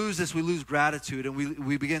 If we lose this, we lose gratitude, and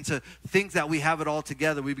we begin to think that we have it all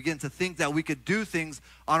together. We begin to think that we could do things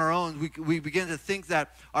on our own. We begin to think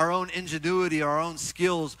that our own ingenuity, our own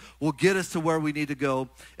skills will get us to where we need to go.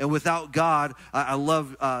 And without God, I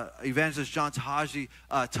love Evangelist John Tahaji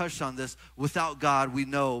touched on this. Without God, we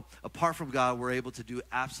know, apart from God, we're able to do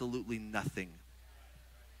absolutely nothing.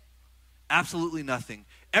 Absolutely nothing.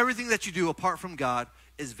 Everything that you do apart from God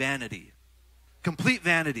is vanity. Complete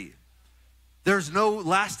vanity. There's no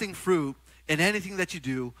lasting fruit in anything that you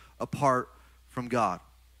do apart from God.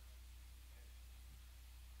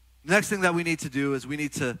 The next thing that we need to do is we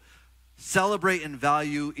need to celebrate and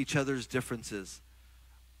value each other's differences.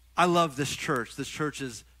 I love this church. This church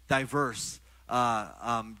is diverse.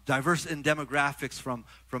 Diverse in demographics from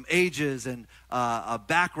ages and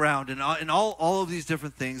background and all of these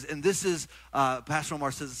different things. And this is, Pastor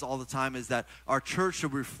Omar says this all the time, is that our church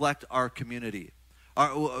should reflect our community.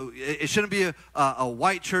 It shouldn't be a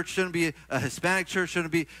white church, shouldn't be a Hispanic church,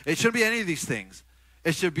 it shouldn't be any of these things.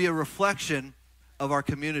 It should be a reflection of our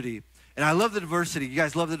community. And I love the diversity. You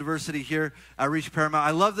guys love the diversity here at Reach Paramount.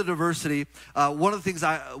 I love the diversity. One of the things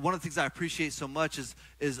I appreciate so much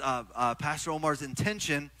is Pastor Omar's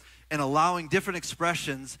intention in allowing different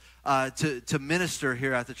expressions to minister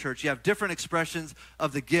here at the church. You have different expressions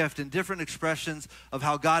of the gift and different expressions of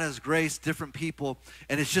how God has graced different people,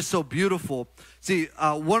 and it's just so beautiful. See,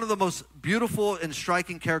 one of the most beautiful and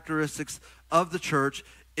striking characteristics of the church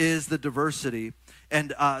is the diversity.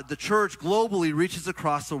 And the church globally reaches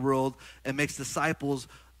across the world and makes disciples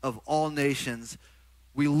of all nations.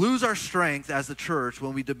 We lose our strength as the church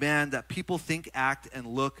when we demand that people think, act, and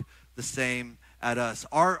look the same at us.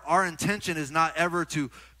 Our intention is not ever to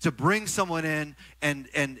bring someone in and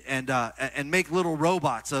make little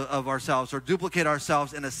robots of ourselves or duplicate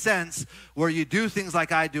ourselves in a sense where you do things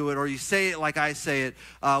like I do it or you say it like I say it.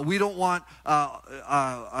 We don't want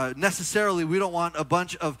necessarily, we don't want a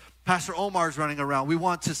bunch of Pastor Omar's running around. We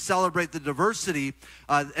want to celebrate the diversity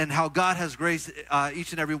and how God has graced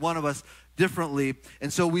each and every one of us differently.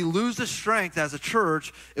 And so we lose the strength as a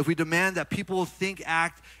church if we demand that people think,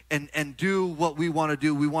 act, and do what we want to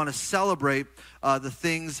do. We want to celebrate the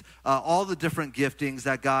things, all the different giftings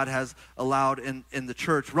that God has allowed in the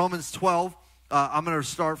church. Romans 12, I'm going to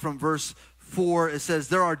start from verse 4. It says,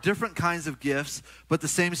 there are different kinds of gifts, but the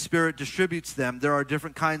same Spirit distributes them. There are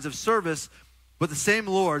different kinds of service, but the same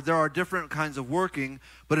Lord. There are different kinds of working,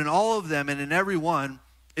 but in all of them and in every one,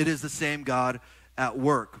 it is the same God at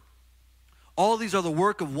work. All these are the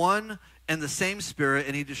work of one and the same Spirit,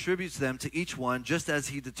 and he distributes them to each one just as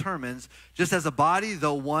he determines. Just as a body,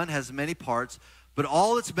 though one, has many parts, but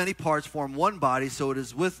all its many parts form one body, so it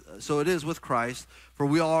is with Christ. For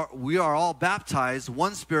we are all baptized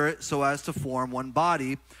one Spirit, so as to form one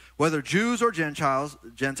body, whether Jews or Gentiles,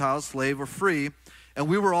 slave or free, and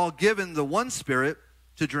we were all given the one Spirit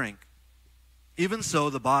to drink. Even so,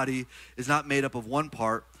 the body is not made up of one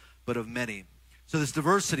part, but of many. So this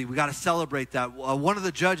diversity, we got to celebrate that. One of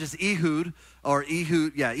the judges, Ehud,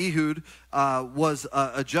 was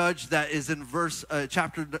a judge that is in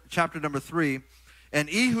chapter number 3. And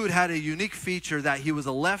Ehud had a unique feature that he was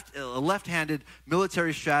a left-handed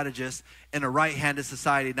military strategist in a right-handed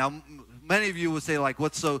society. Now, many of you would say, like,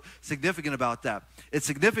 what's so significant about that? It's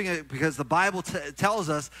significant because the Bible tells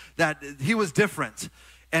us that he was different.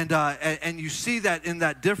 And you see that in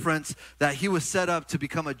that difference that he was set up to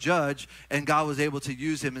become a judge and God was able to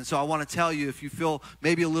use him. And so I want to tell you, if you feel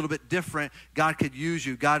maybe a little bit different, God could use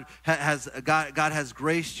you. God has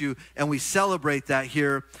graced you, and we celebrate that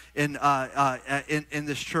here in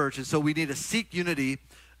this church. And so we need to seek unity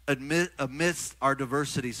amidst our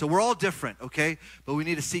diversity. So we're all different, okay? But we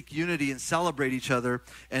need to seek unity and celebrate each other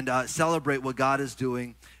and celebrate what God is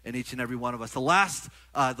doing in each and every one of us. The last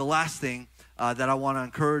thing that I want to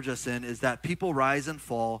encourage us in is that people rise and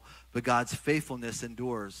fall, but God's faithfulness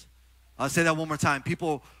endures. I'll say that one more time.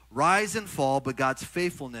 People rise and fall, but God's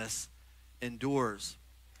faithfulness endures.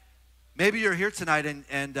 Maybe you're here tonight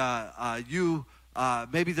and you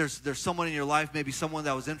maybe there's someone in your life, maybe someone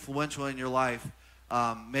that was influential in your life.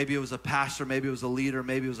 Maybe it was a pastor, maybe it was a leader,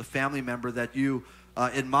 maybe it was a family member that you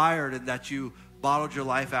admired and that you modeled your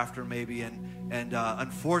life after maybe. And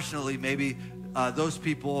unfortunately, maybe those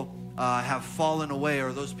people have fallen away,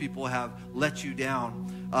 or those people have let you down.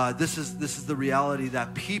 This is the reality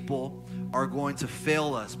that people are going to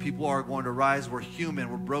fail us. People are going to rise. We're human.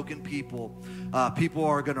 We're broken people. People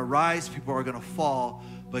are going to rise. People are going to fall.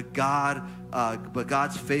 But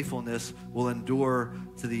God's faithfulness will endure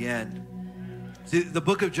to the end. See, the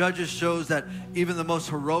book of Judges shows that even the most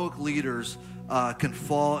heroic leaders can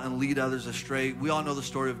fall and lead others astray. We all know the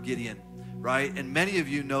story of Gideon, right? And many of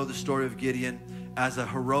you know the story of Gideon as a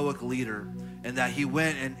heroic leader, and that he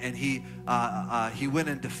went and he went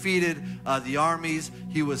and defeated the armies.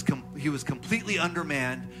 He was completely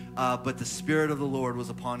undermanned, but the Spirit of the Lord was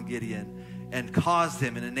upon Gideon and caused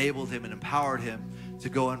him and enabled him and empowered him to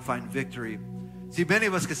go and find victory. See, many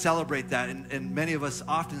of us can celebrate that, and many of us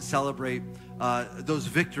often celebrate those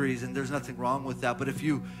victories, and there's nothing wrong with that. But if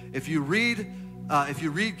you read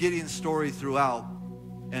Gideon's story throughout,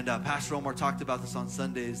 and Pastor Omar talked about this on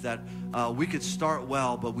Sundays, that we could start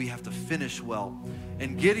well, but we have to finish well.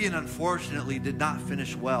 And Gideon, unfortunately, did not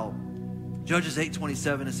finish well. Judges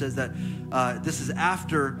 8:27, it says that this is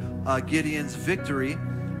after Gideon's victory.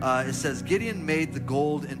 It says, Gideon made the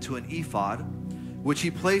gold into an ephod, which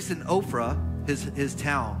he placed in Ophrah, his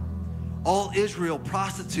town. All Israel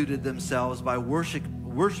prostituted themselves by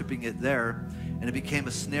worshiping it there, and it became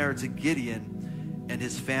a snare to Gideon and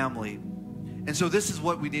his family. And so this is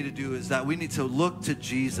what we need to do, is that we need to look to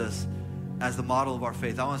Jesus as the model of our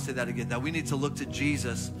faith. I want to say that again, that we need to look to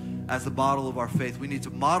Jesus as the model of our faith. We need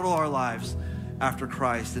to model our lives after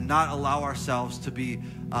Christ and not allow ourselves to be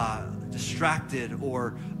distracted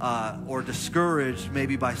or discouraged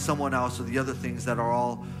maybe by someone else or the other things that are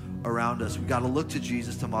all around us. We got to look to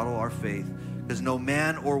Jesus to model our faith, because no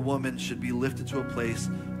man or woman should be lifted to a place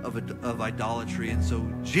of idolatry. And so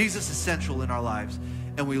Jesus is central in our lives,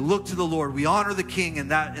 and we look to the Lord. We honor the King in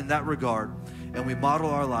that regard, and we model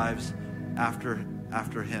our lives after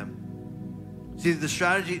him. See, this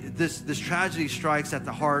tragedy strikes at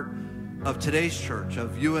the heart of today's church,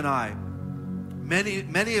 of you and I.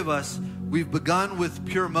 Many of us, we've begun with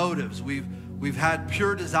pure motives. We've had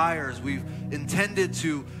pure desires. We've intended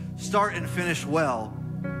to start and finish well.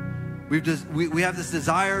 We have this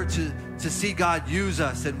desire to see God use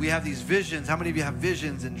us, and we have these visions. How many of you have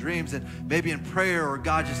visions and dreams, and maybe in prayer, or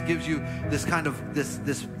God just gives you this kind of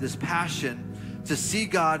this passion to see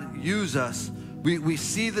God use us? We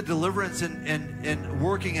see the deliverance and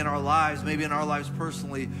working in our lives, maybe in our lives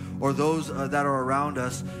personally, or those that are around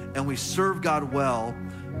us, and we serve God well,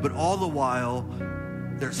 but all the while,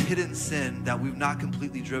 there's hidden sin that we've not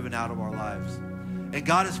completely driven out of our lives. And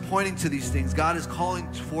God is pointing to these things. God is calling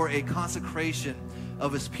for a consecration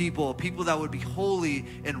of his people, a people that would be holy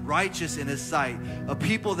and righteous in his sight, a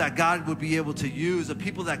people that God would be able to use, a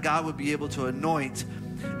people that God would be able to anoint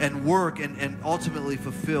and work and ultimately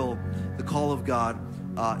fulfill the call of God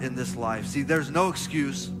in this life. See, there's no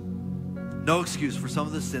excuse for some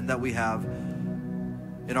of the sin that we have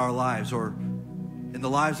in our lives or in the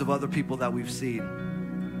lives of other people that we've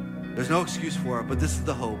seen. There's no excuse for it, but this is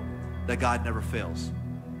the hope, that God never fails.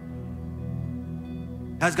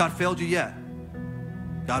 Has God failed you yet?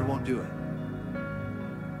 God won't do it.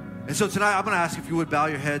 And so tonight, I'm going to ask if you would bow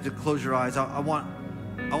your head and close your eyes. I want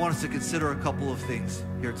us to consider a couple of things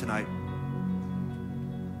here tonight.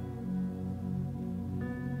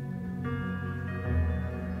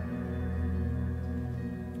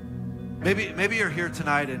 Maybe you're here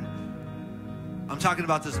tonight, and I'm talking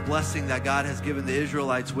about this blessing that God has given the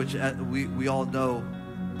Israelites, which we all know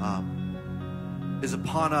is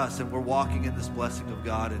upon us, and we're walking in this blessing of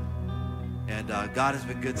God, and God has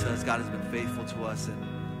been good to us. God has been faithful to us,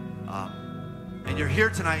 and you're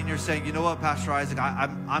here tonight, and you're saying, you know what, Pastor Isaac,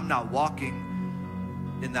 I'm not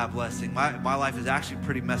walking in that blessing. My life is actually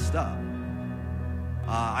pretty messed up.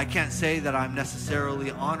 I can't say that I'm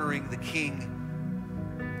necessarily honoring the King.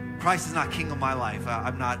 Christ is not King of my life.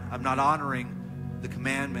 I'm not honoring the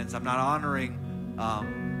commandments. I'm not honoring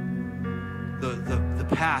the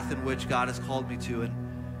path in which God has called me to,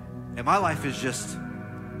 and my life is just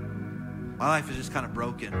kind of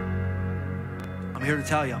broken. I'm here to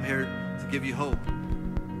tell you, I'm here to give you hope.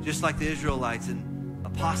 Just like the Israelites and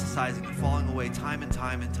apostatizing and falling away time and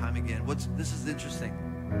time and time again. This is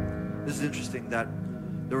interesting. This is interesting that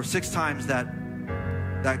there were 6 times that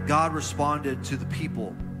God responded to the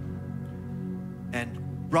people and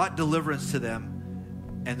brought deliverance to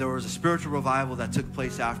them, and there was a spiritual revival that took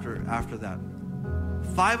place after that.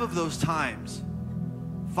 5 of those times,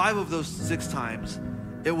 5 of those 6 times,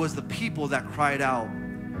 it was the people that cried out.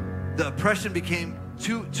 The oppression became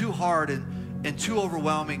too hard and too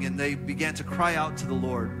overwhelming, and they began to cry out to the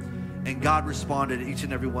Lord, and God responded each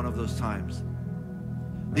and every one of those times.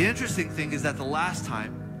 The interesting thing is that the last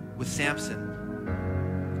time with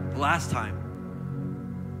Samson, the last time,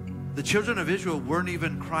 the children of Israel weren't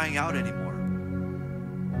even crying out anymore.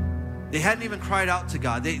 They hadn't even cried out to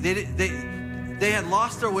God. They had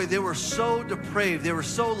lost their way. They were so depraved. They were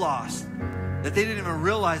so lost that they didn't even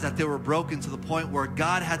realize that they were broken to the point where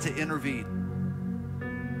God had to intervene.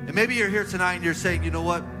 And maybe you're here tonight and you're saying, you know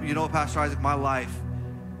what, Pastor Isaac, my life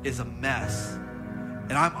is a mess.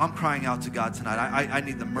 And I'm crying out to God tonight. I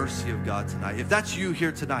need the mercy of God tonight. If that's you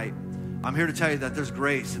here tonight, I'm here to tell you that there's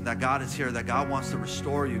grace and that God is here, that God wants to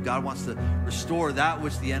restore you. God wants to restore that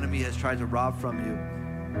which the enemy has tried to rob from you.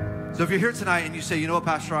 So if you're here tonight and you say, you know what,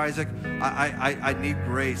 Pastor Isaac, I need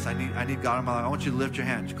grace. I need God in my life. I want you to lift your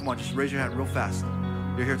hand. Come on, just raise your hand real fast.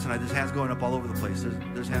 You're here tonight. There's hands going up all over the place.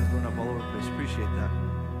 There's hands going up all over the place. Appreciate that.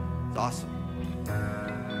 It's awesome.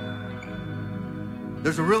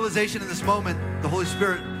 There's a realization in this moment. The Holy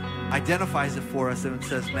Spirit identifies it for us and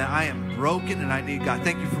says, man, I am broken and I need God.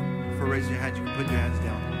 Thank you for raising your hands. You can put your hands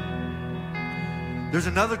down. There's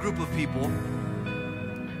another group of people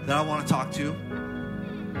that I want to talk to.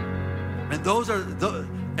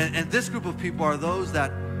 And this group of people are those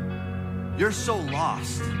that you're so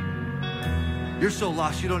lost. You're so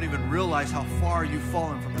lost you don't even realize how far you've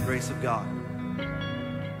fallen from the grace of God.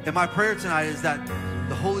 And my prayer tonight is that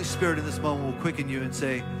the Holy Spirit in this moment will quicken you and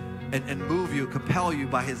say, and move you, compel you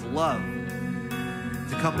by His love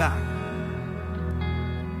to come back.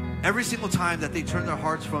 Every single time that they turn their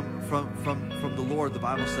hearts from the Lord, the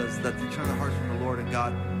Bible says that they turn their hearts from the Lord and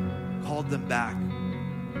God called them back.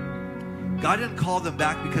 God didn't call them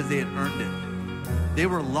back because they had earned it. They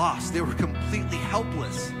were lost. They were completely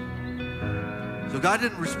helpless. So God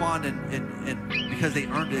didn't respond because they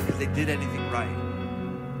earned it, because they did anything right.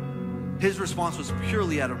 His response was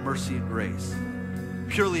purely out of mercy and grace,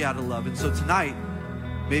 purely out of love. And so tonight,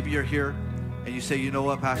 maybe you're here and you say, you know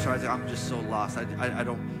what, Pastor Isaac, I'm just so lost. I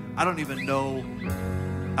don't even know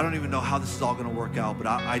how this is all going to work out, but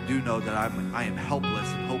I do know that I am helpless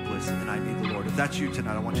and hopeless and I need the Lord. If that's you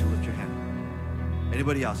tonight, I want you to lift your hand.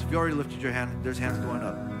 Anybody else? If you already lifted your hand, there's hands going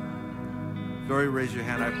up. If you already raised your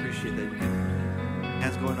hand, I appreciate that.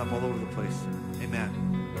 Hands going up all over the place. Amen.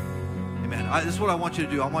 Amen. This is what I want you to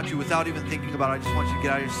do. I want you, without even thinking about it, I just want you to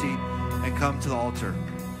get out of your seat and come to the altar.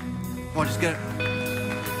 Come on, just get it.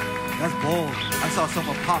 That's bold. I saw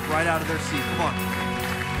someone pop right out of their seat. Come on.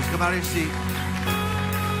 Just come out of your seat.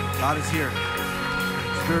 God is here.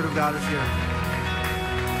 The Spirit of God is here.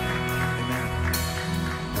 Amen.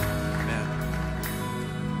 Amen.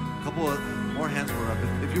 A couple of more hands were up.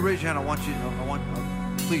 If you raise your hand,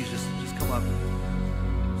 please just come up.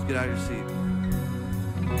 Just get out of your seat.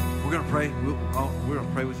 We're going to pray. We're going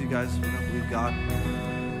to pray with you guys. We're going to believe God.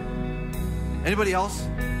 Anybody else?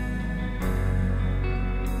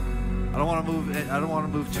 I don't want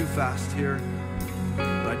to move too fast here,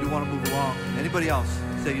 but I do want to move along. Anybody else?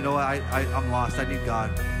 Say, you know what? I'm lost. I need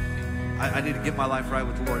God. I need to get my life right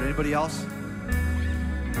with the Lord. Anybody else?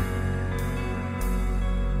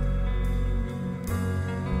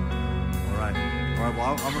 All right.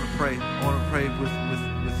 Well, I'm going to pray. I want to pray with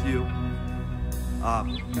you.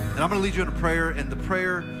 And I'm going to lead you in a prayer, and the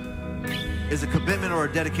prayer is a commitment or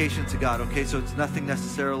a dedication to God, okay? So it's nothing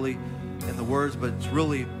necessarily in the words, but it's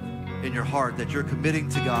really in your heart that you're committing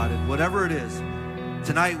to God. And whatever it is,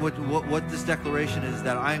 tonight what this declaration is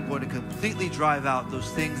that I am going to completely drive out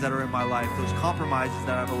those things that are in my life, those compromises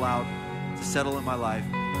that I've allowed to settle in my life,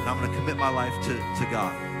 and I'm going to commit my life to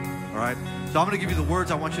God, all right? So I'm going to give you the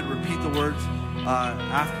words. I want you to repeat the words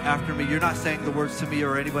after me. You're not saying the words to me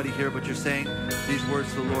or anybody here, but you're saying these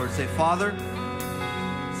words to the Lord. Say, Father.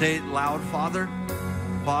 Say it loud, Father.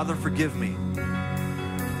 Father, forgive me.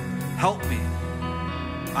 Help me.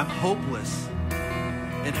 I'm hopeless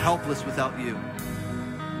and helpless without you.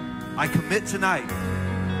 I commit tonight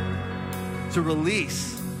to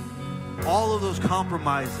release all of those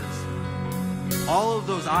compromises, all of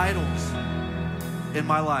those idols in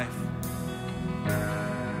my life.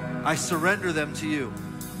 I surrender them to you,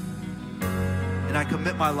 and I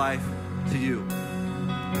commit my life to you.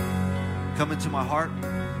 Come into my heart,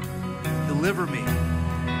 deliver me,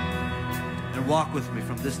 and walk with me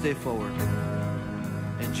from this day forward.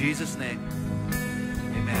 In Jesus' name,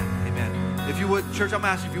 amen, amen. If you would, church, I'm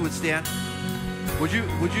asking if you would stand. Would you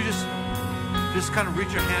just kind of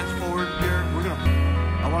reach your hands forward here?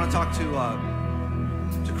 I want to talk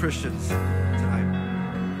to Christians tonight.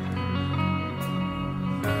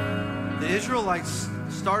 The Israelites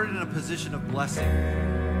started in a position of blessing.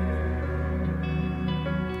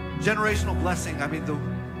 Generational blessing. I mean, the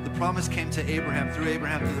promise came to Abraham, through the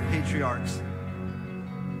patriarchs.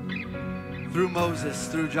 Through Moses,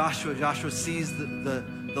 through Joshua. Joshua seized the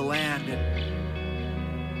land.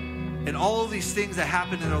 And all of these things that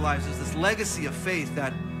happened in their lives, there's this legacy of faith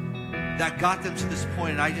that got them to this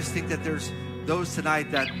point. And I just think that there's those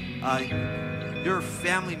tonight that your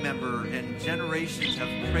family member and generations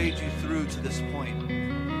have prayed you through to this point.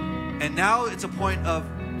 And now it's a point of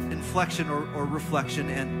inflection or reflection.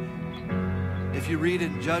 And if you read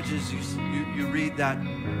in Judges, you read that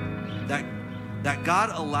God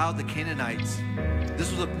allowed the Canaanites.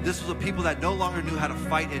 This was a people that no longer knew how to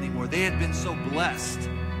fight anymore. They had been so blessed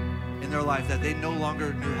in their life that they no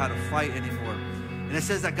longer knew how to fight anymore. And it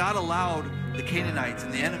says that God allowed the Canaanites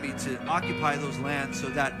and the enemy to occupy those lands so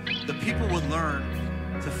that the people would learn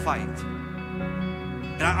to fight.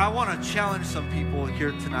 And I want to challenge some people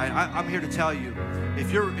here tonight. I'm here to tell you, if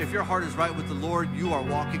your heart is right with the Lord, you are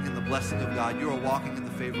walking in the blessing of God. You are walking in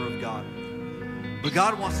the favor of God. But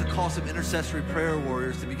God wants to call some intercessory prayer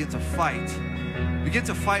warriors to begin to fight. Begin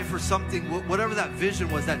to fight for something, whatever that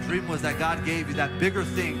vision was, that dream was that God gave you, that bigger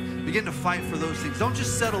thing. Begin to fight for those things. Don't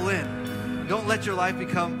just settle in. Don't let your life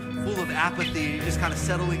become full of apathy, just kind of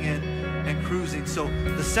settling in and cruising. So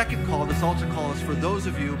the second call, this altar call, is for those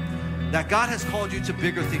of you that God has called you to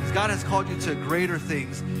bigger things. God has called you to greater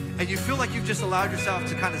things. And you feel like you've just allowed yourself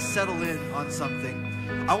to kind of settle in on something.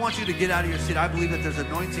 I want you to get out of your seat. I believe that there's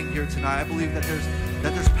anointing here tonight. I believe that there's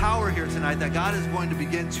power here tonight, that God is going to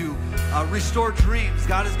begin to restore dreams.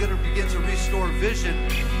 God is going to begin to restore vision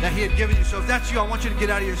that he had given you. So if that's you, I want you to get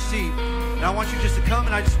out of your seat. And I want you just to come,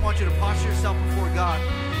 and I just want you to posture yourself before God.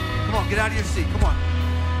 Come on, get out of your seat. Come on.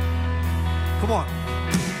 Come on.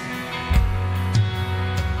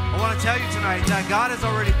 I want to tell you tonight that God has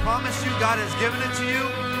already promised you. God has given it to you.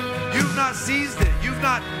 You've not seized it. You've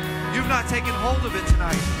not taken hold of it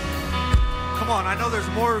tonight. Come on, I know there's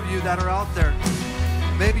more of you that are out there.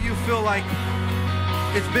 Maybe you feel like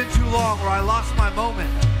it's been too long, or I lost my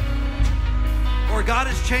moment, or God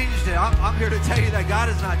has changed it. I'm here to tell you that God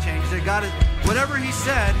has not changed it. God is, whatever he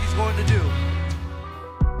said, he's going to do.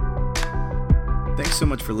 Thanks so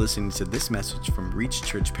much for listening to this message from Reach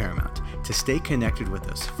Church Paramount. To stay connected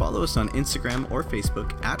with us, follow us on Instagram or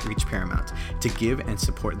Facebook at Reach Paramount. To give and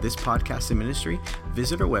support this podcast and ministry,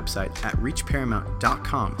 visit our website at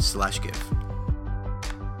reachparamount.com/give.